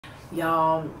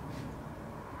Y'all,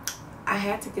 I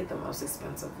had to get the most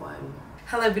expensive one.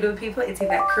 Hello beautiful people, it's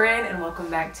Yvette Corinne and welcome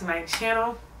back to my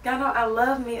channel. Y'all know I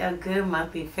love me a good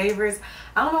monthly favorites.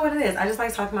 I don't know what it is. I just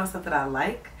like talking about stuff that I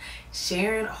like,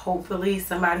 sharing, hopefully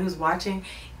somebody who's watching,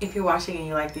 if you're watching and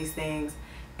you like these things,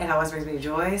 it always brings me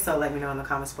joy, so let me know in the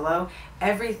comments below.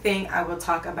 Everything I will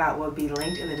talk about will be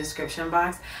linked in the description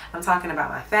box. I'm talking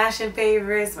about my fashion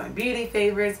favorites, my beauty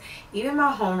favorites, even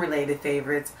my home related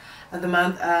favorites of the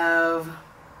month of,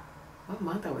 what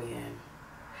month are we in?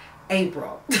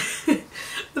 April.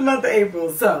 The month of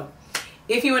April. So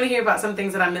if you want to hear about some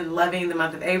things that I've been loving the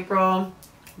month of April,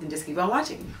 then just keep on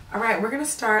watching. Alright, we're going to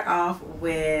start off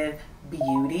with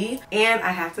beauty, and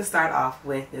I have to start off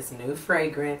with this new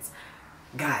fragrance.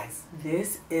 Guys,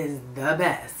 this is the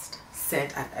best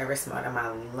scent I've ever smelled in my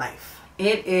life.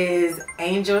 It is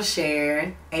Angel's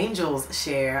Share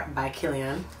by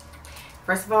Kilian.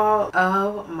 First of all,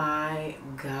 oh my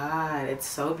god, it's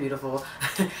so beautiful.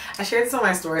 I shared this on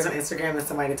my stories on Instagram and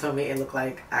somebody told me it looked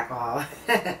like alcohol.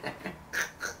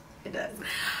 It does.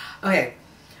 Okay,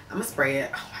 I'm gonna spray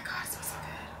it. Oh my god, it smells so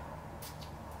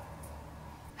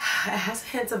good. It has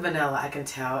hints of vanilla, I can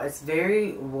tell. It's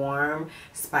very warm,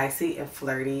 spicy, and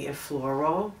flirty, and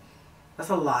floral. That's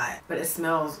a lot, but it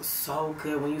smells so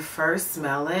good. When you first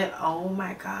smell it, oh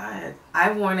my god.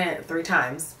 I've worn it 3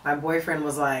 times. My boyfriend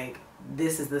was like,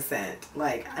 this is the scent.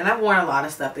 Like, and I've worn a lot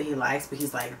of stuff that he likes, but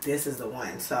he's like, this is the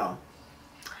one. So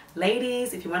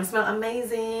ladies, if you want to smell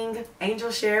amazing,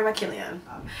 Angel's Share by Kilian.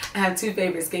 I have 2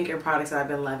 favorite skincare products that I've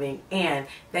been loving, and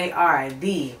they are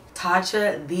the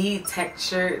Tatcha The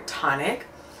Texture Tonic.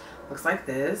 Looks like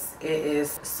this. It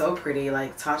is so pretty.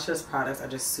 Like, Tatcha's products are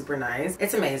just super nice.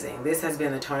 It's amazing. This has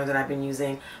been the toner that I've been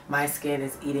using. My skin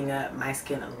is eating up. My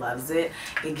skin loves it.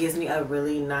 It gives me a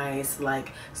really nice,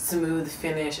 like, smooth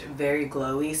finish, very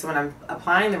glowy. So when I'm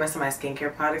applying the rest of my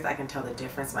skincare products, I can tell the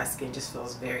difference. My skin just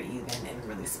feels very even and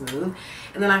really smooth.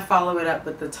 And then I follow it up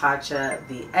with the Tatcha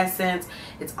The Essence.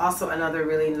 It's also another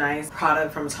really nice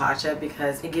product from Tatcha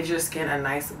because it gives your skin a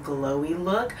nice glowy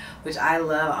look, which I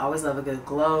love. I always love a good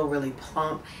glow, really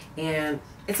plump, and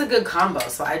it's a good combo.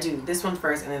 So I do this one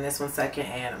first and then this one second,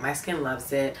 and my skin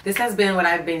loves it. This has been what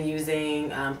I've been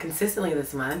using consistently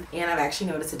this month, and I've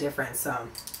actually noticed a difference. So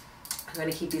I'm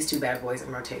going to keep these 2 bad boys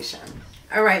in rotation.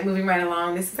 Alright, moving right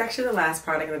along. This is actually the last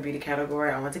product in the beauty category.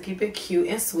 I want to keep it cute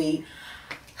and sweet.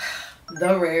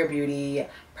 The Rare Beauty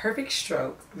Perfect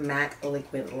Stroke Matte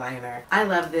Liquid Liner. I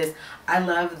love this. I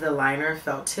love the liner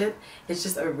felt tip. It's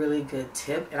just a really good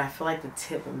tip, and I feel like the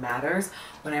tip matters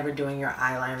whenever doing your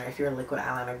eyeliner. If you're a liquid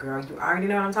eyeliner girl, you already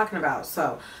know what I'm talking about.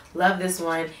 So love this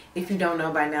one. If you don't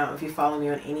know by now, if you follow me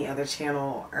on any other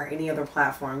channel or any other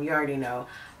platform, you already know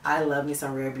I love me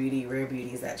some Rare Beauty. Rare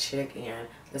Beauty is that chick, and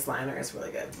this liner is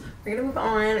really good. We're gonna move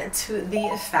on to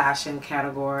the fashion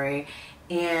category,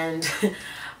 and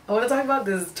I want to talk about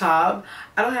this top.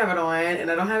 I don't have it on and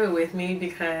I don't have it with me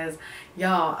because,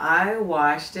 y'all, I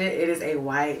washed it. It is a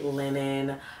white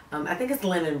linen, I think it's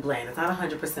linen blend. It's not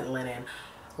 100% linen.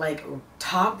 Like,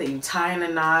 top that you tie in a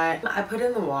knot. I put it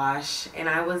in the wash and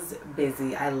I was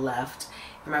busy. I left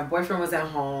and my boyfriend was at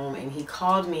home and he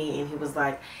called me and he was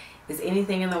like, is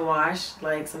anything in the wash,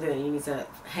 like something that you need to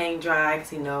hang dry? Because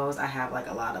he knows I have like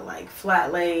a lot of like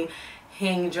flat lay,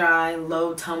 hang dry,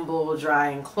 low tumble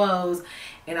drying clothes.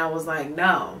 And I was like,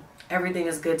 no, everything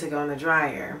is good to go in the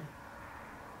dryer.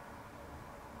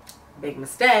 Big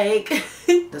mistake.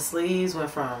 The sleeves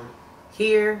went from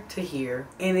here to here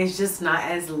and it's just not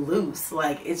as loose.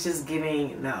 Like, it's just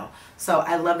giving no. So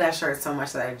I love that shirt so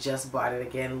much that I just bought it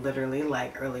again, literally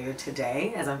like earlier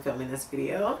today as I'm filming this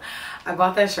video. I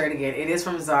bought that shirt again. It is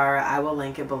from Zara. I will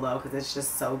link it below because it's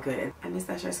just so good. I miss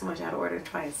that shirt so much. I had to order it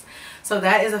twice. So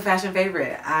that is a fashion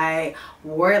favorite. I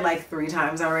wore it like 3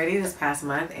 times already this past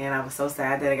month and I was so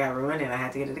sad that it got ruined and I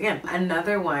had to get it again.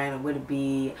 Another one would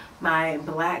be my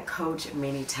black Coach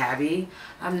mini tabby.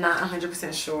 I'm not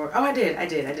 100% sure. Oh, I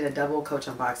did a double Coach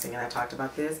unboxing and I talked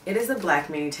about this. It is a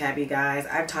black mini tabby, guys.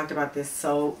 I've talked about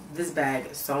this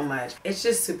bag so much. It's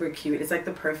just super cute. It's like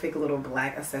the perfect little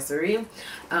black accessory.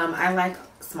 I like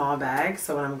small bags,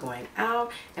 so when I'm going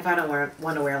out, if I don't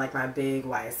want to wear like my big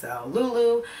YSL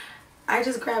Lulu, I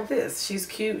just grab this. She's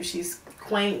cute, she's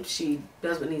quaint, she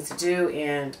does what needs to do,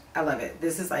 and I love it.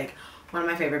 This is like one of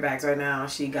my favorite bags right now.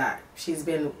 She's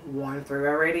been worn through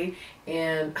already,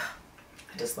 and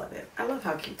I just love it. I love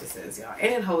how cute this is, y'all.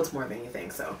 And it holds more than you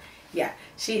think. So yeah,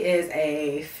 she is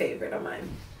a favorite of mine.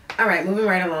 All right, moving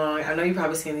right along. I know you've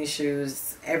probably seen these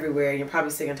shoes everywhere. You're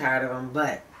probably sick and tired of them,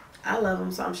 but I love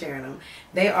them, so I'm sharing them.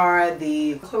 They are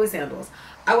the Chloe sandals.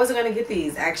 I wasn't going to get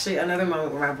these. Actually, another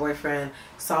moment where my boyfriend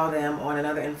saw them on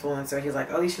another influencer. He was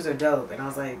like, oh, these shoes are dope. And I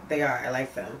was like, they are. I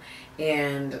like them.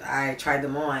 And I tried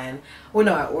them on. Well,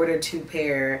 no, I ordered 2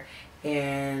 pair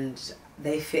and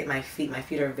they fit my feet. My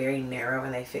feet are very narrow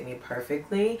and they fit me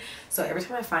perfectly. So every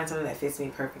time I find something that fits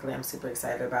me perfectly, I'm super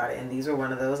excited about it. And these were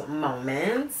one of those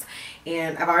moments.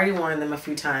 And I've already worn them a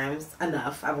few times,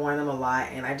 enough. I've worn them a lot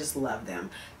and I just love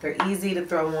them. They're easy to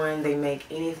throw on. They make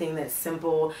anything that's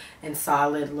simple and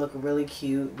solid look really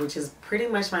cute, which is pretty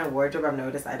much my wardrobe. I've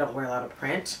noticed I don't wear a lot of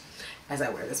print, as I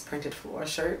wear this printed floral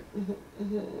shirt.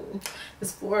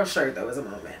 This floral shirt though is a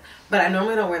moment, but I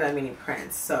normally don't wear that many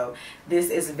prints, so this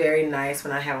is very nice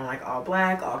when I have on like all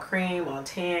black, all cream, all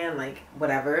tan, like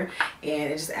whatever,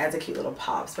 and it just adds a cute little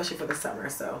pop, especially for the summer.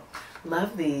 So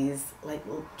love these, like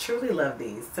truly love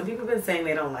these. Some people have been saying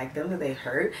they don't like them, that they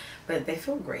hurt, but they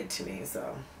feel great to me.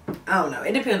 So I don't know,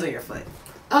 it depends on your foot.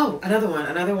 Oh, another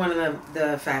one in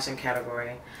the fashion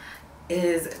category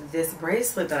is this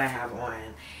bracelet that I have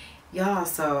on. Y'all,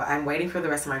 so I'm waiting for the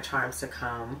rest of my charms to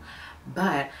come,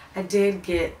 but I did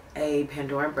get a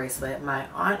Pandora bracelet. My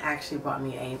aunt actually bought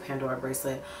me a Pandora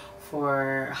bracelet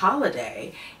for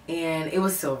holiday, and it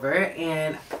was silver,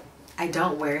 and I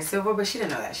don't wear silver, but she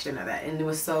didn't know that. She didn't know that. And it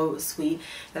was so sweet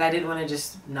that I didn't want to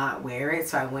just not wear it.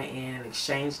 So I went in and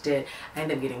exchanged it. I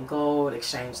ended up getting gold,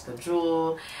 exchanged the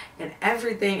jewel and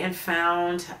everything, and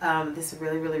found this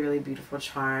really beautiful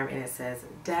charm. And it says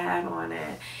Dad on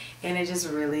it. And it just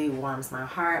really warms my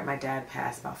heart. My dad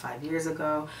passed about 5 years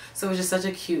ago. So it was just such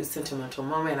a cute, sentimental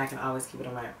moment. And I can always keep it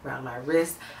on around my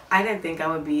wrist. I didn't think I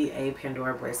would be a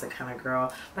Pandora bracelet kind of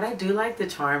girl, but I do like the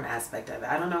charm aspect of it.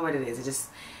 I don't know what it is.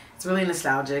 It's really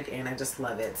nostalgic and I just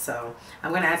love it. So I'm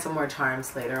going to add some more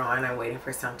charms later on. I'm waiting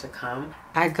for some to come.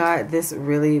 I got this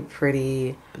really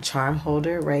pretty charm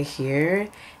holder right here.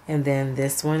 And then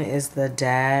this one is the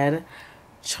dad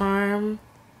charm.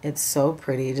 It's so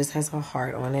pretty. It just has a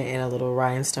heart on it and a little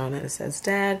rhinestone that says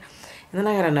Dad. And then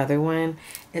I got another one.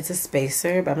 It's a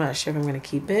spacer, but I'm not sure if I'm going to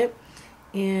keep it.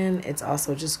 And it's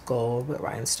also just gold with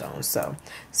rhinestones.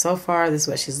 So far this is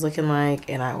what she's looking like,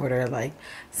 and I ordered like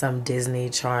some Disney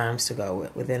charms to go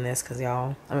within this because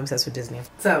y'all, I'm obsessed with Disney.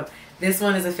 So this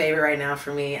one is a favorite right now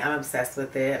for me. I'm obsessed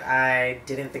with it. I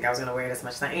didn't think I was gonna wear it as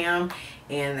much as I am,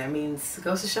 and that means it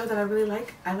goes to show that I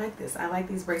like this. I like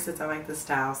these bracelets. I like this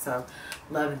style. So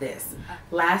love this.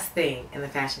 Last thing in the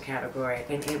fashion category,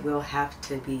 and it will have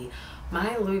to be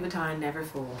my Louis Vuitton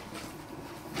Neverfull.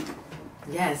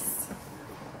 Yes.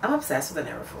 I'm obsessed with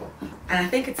the Neverfull, and I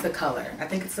think it's the color. I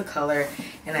think it's the color,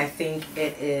 and I think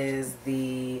it is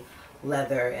the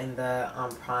leather and the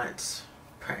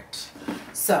print.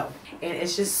 So, and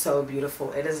it's just so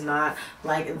beautiful. It is not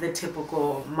like the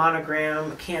typical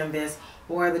monogram canvas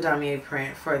or the damier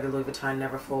print for the Louis Vuitton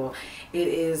Neverfull. It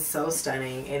is so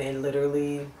stunning, and it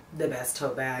literally the best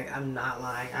tote bag. I'm not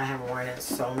lying. I have worn it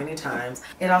so many times.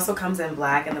 It also comes in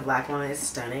black, and the black one is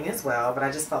stunning as well, but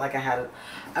I just felt like I had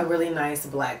a really nice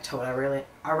black tote.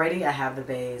 Already I have the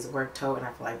beige work tote, and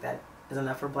I feel like that is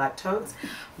enough for black totes.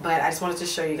 But I just wanted to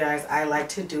show you guys, I like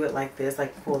to do it like this,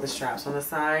 like pull the straps on the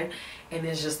side, and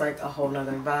it's just like a whole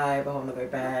nother vibe, a whole nother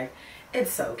bag.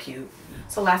 It's so cute.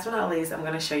 So last but not least, I'm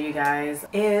going to show you guys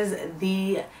is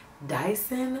the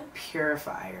Dyson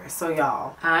purifier. So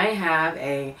y'all, I have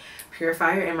a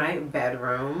purifier in my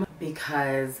bedroom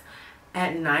because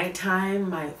at nighttime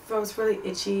my throat's really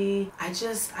itchy. I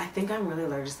think I'm really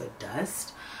allergic to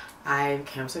dust. I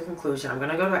came to the conclusion I'm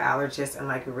gonna go to an allergist and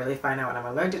like really find out what I'm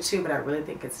allergic to, but I really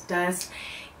think it's dust.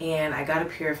 And I got a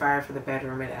purifier for the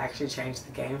bedroom, and it actually changed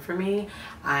the game for me.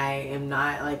 I am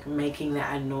not like making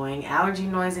that annoying allergy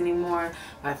noise anymore.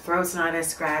 My throat's not as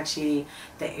scratchy.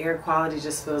 The air quality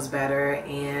just feels better,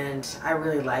 and I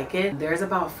really like it. There's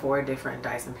about 4 different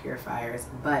Dyson purifiers,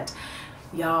 but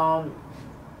y'all,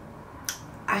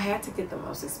 I had to get the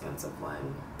most expensive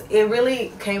one. It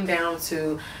really came down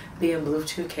to being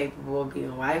Bluetooth capable, being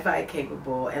Wi-Fi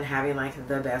capable, and having like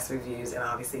the best reviews, and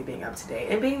obviously being up to date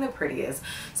and being the prettiest.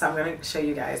 So I'm going to show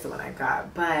you guys the one I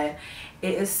got, but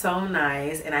it is so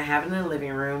nice, and I have it in the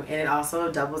living room, and it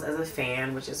also doubles as a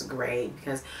fan, which is great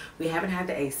because we haven't had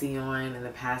the AC on in the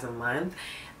past month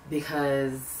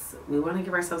because we want to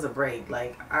give ourselves a break.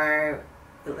 Like our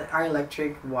our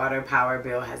electric water power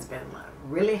bill has been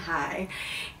really high,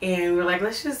 and we're like,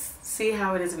 let's just see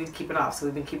how it is if we keep it off. So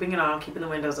we've been keeping it on, keeping the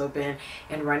windows open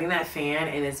and running that fan,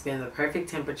 and it's been the perfect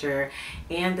temperature,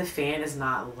 and the fan is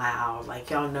not loud.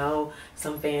 Like, y'all know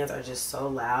some fans are just so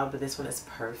loud, but this one is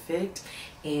perfect,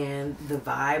 and the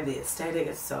vibe, the aesthetic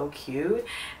is so cute.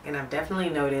 And I've definitely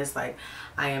noticed, like,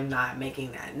 I am not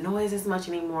making that noise as much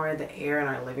anymore. The air in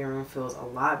our living room feels a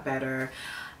lot better.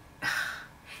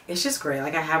 It's just great.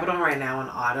 Like, I have it on right now on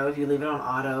auto. If you leave it on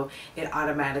auto, it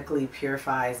automatically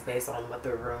purifies based on what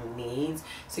the room needs.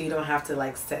 So you don't have to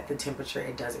like set the temperature.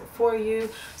 It does it for you.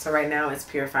 So right now it's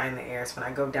purifying the air. So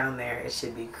when I go down there, it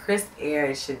should be crisp air.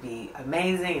 It should be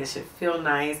amazing. It should feel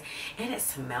nice. And it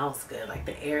smells good. Like,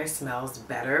 the air smells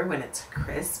better when it's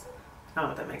crisp. I don't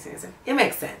know if that makes any sense. It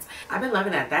makes sense. I've been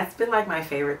loving that. That's been like my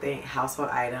favorite thing, household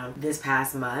item this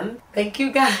past month. Thank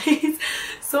you guys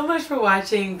so much for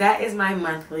watching. That is my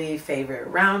monthly favorite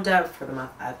roundup for the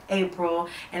month of April.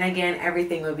 And again,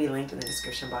 everything will be linked in the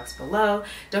description box below.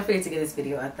 Don't forget to give this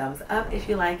video a thumbs up if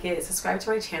you like it. Subscribe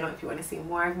to my channel if you want to see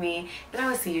more of me. And I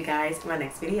will see you guys in my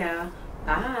next video.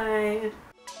 Bye.